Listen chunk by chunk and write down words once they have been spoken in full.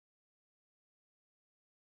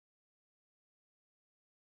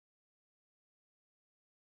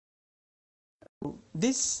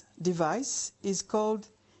This device is called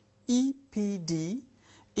EPD.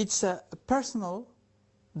 It's a personal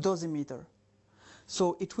dosimeter.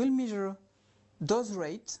 So it will measure dose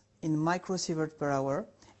rate in microsievert per hour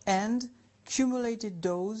and cumulated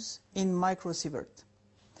dose in microsievert.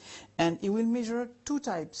 And it will measure two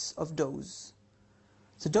types of dose.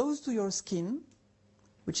 The dose to your skin,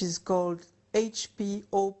 which is called HP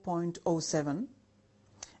 0.07,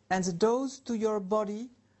 and the dose to your body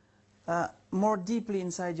more deeply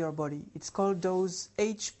inside your body. It's called dose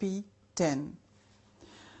HP 10.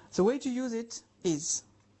 The way to use it is,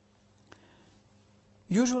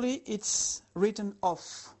 usually it's written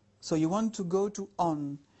off, so you want to go to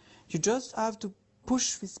on. You just have to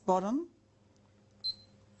push this button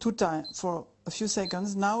 2 times for a few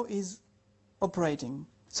seconds. Now is operating.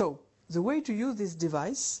 So the way to use this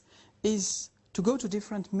device is to go to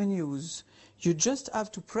different menus. You just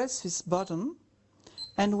have to press this button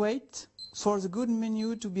and wait for the good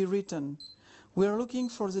menu to be written. We are looking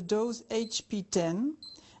for the dose HP 10,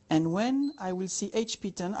 and when I will see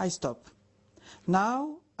HP 10, I stop.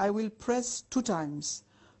 Now I will press 2 times.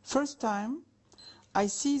 First time, I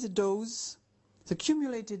see the dose, the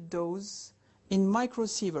cumulated dose in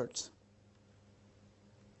microsievert.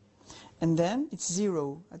 And then it's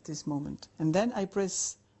 0 at this moment. And then I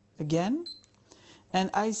press again, and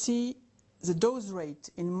I see the dose rate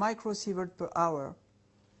in microsievert per hour.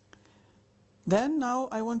 Then now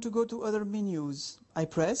I want to go to other menus. I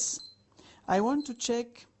press. I want to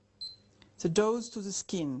check the dose to the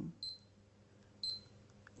skin.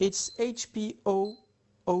 It's HP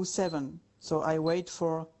 007. So I wait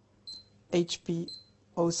for HP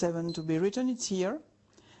 07 to be written. It's here.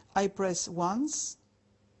 I press once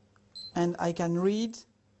and I can read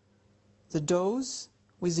the dose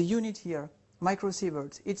with the unit here,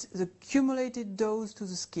 microsievert. It's the cumulated dose to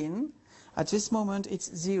the skin. At this moment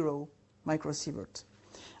it's 0 microsievert.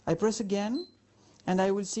 I press again and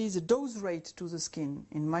I will see the dose rate to the skin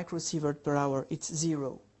in microsievert per hour. It's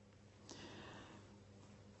 0.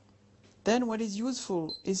 Then what is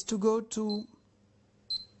useful is to go to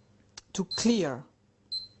clear.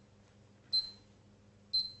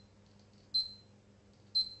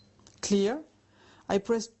 Clear. I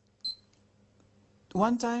press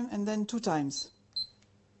 1 time and then 2 times.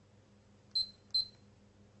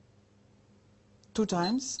 2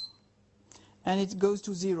 times. And it goes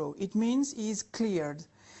to 0. It means he is cleared.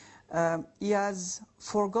 He has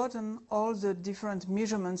forgotten all the different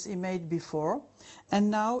measurements he made before,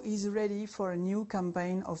 and now he's ready for a new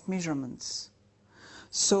campaign of measurements.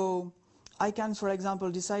 So I can, for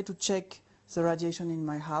example, decide to check the radiation in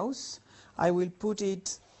my house. I will put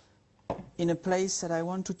it in a place that I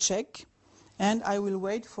want to check, and I will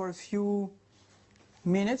wait for a few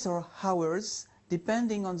minutes or hours,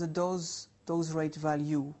 depending on the dose rate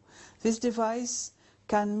value. This device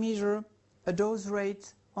can measure a dose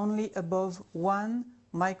rate only above 1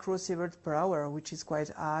 microsievert per hour, which is quite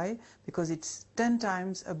high because it's 10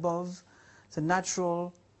 times above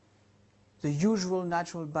the usual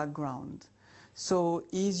natural background. So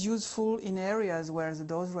it is useful in areas where the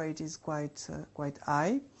dose rate is quite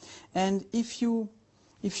high. And if you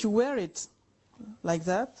wear it like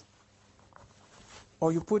that,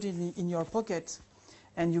 or you put it in your pocket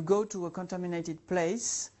and you go to a contaminated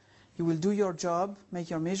place, you will do your job, make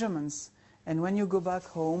your measurements, and when you go back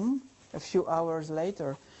home a few hours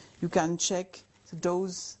later, you can check the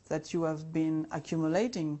dose that you have been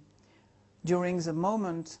accumulating during the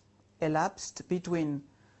moment elapsed between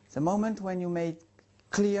the moment when you made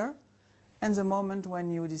clear and the moment when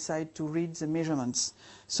you decide to read the measurements.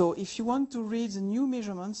 So if you want to read the new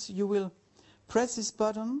measurements, you will press this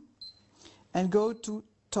button and go to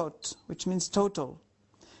tot, which means total.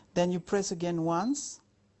 Then you press again once,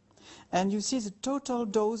 and you see the total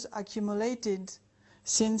dose accumulated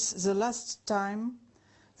since the last time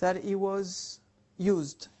that it was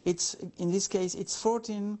used. In this case, it's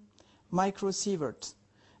 14 microsievert.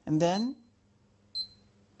 And then,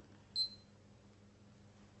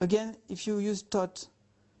 again, if you use tot,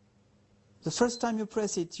 the first time you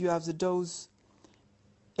press it, you have the dose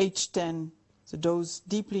H10, the dose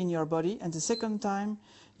deeply in your body, and the second time,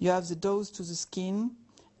 you have the dose to the skin,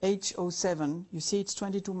 H07. You see it's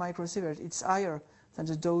 22 microsievert. It's higher than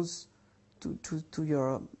the dose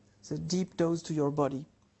the deep dose to your body.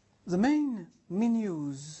 The main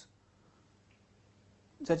menus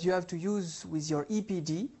that you have to use with your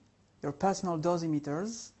EPD, your personal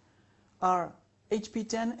dosimeters, are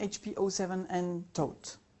HP10, HP07, and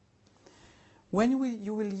tot. When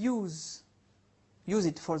you will use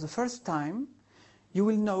it for the first time, you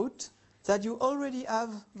will note that you already have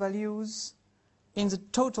values in the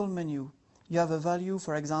total menu. You have a value,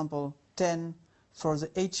 for example, 10 for the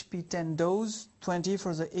HP10 dose, 20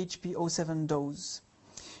 for the HP07 dose.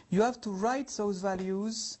 You have to write those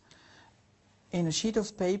values in a sheet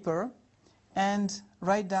of paper and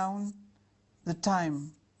write down the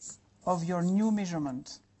time of your new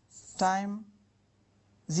measurement, time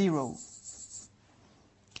 0.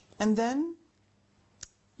 And then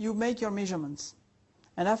you make your measurements.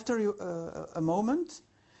 And after a moment,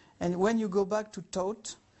 and when you go back to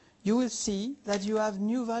tot, you will see that you have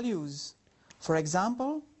new values. For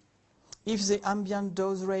example, if the ambient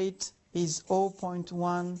dose rate is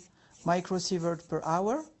 0.1 microsievert per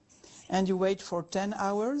hour, and you wait for 10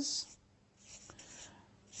 hours,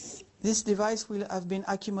 this device will have been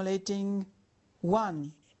accumulating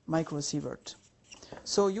 1 microsievert.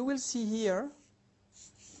 So you will see here,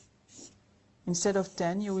 instead of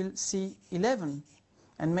 10, you will see 11.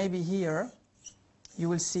 And maybe here, you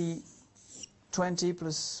will see 20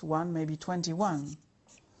 plus 1, maybe 21.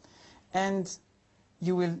 And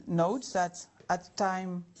you will note that at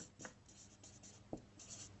time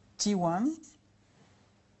T1,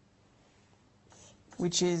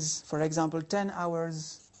 which is, for example, 10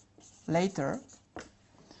 hours later,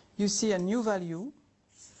 you see a new value,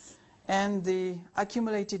 and the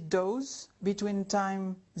accumulated dose between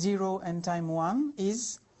time 0 and time 1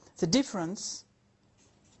 is the difference,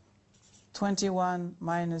 21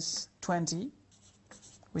 minus 20,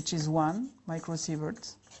 which is 1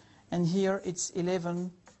 microsievert, and here it's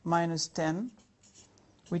 11 minus 10,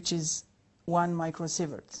 which is 1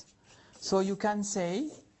 microsievert. So you can say,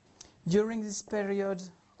 during this period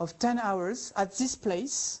of 10 hours, at this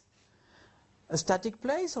place, a static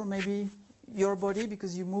place, or maybe your body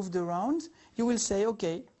because you moved around, you will say,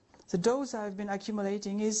 okay, the dose I've been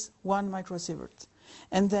accumulating is 1 microsievert.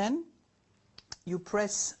 And then you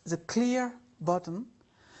press the clear button.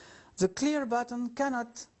 The clear button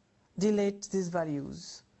cannot delete these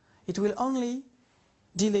values. It will only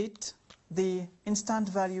delete the instant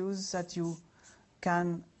values that you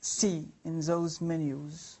can see in those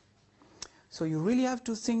menus. So you really have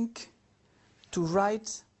to think to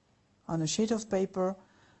write on a sheet of paper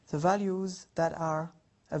the values that are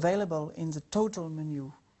available in the total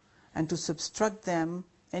menu, and to subtract them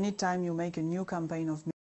anytime you make a new campaign of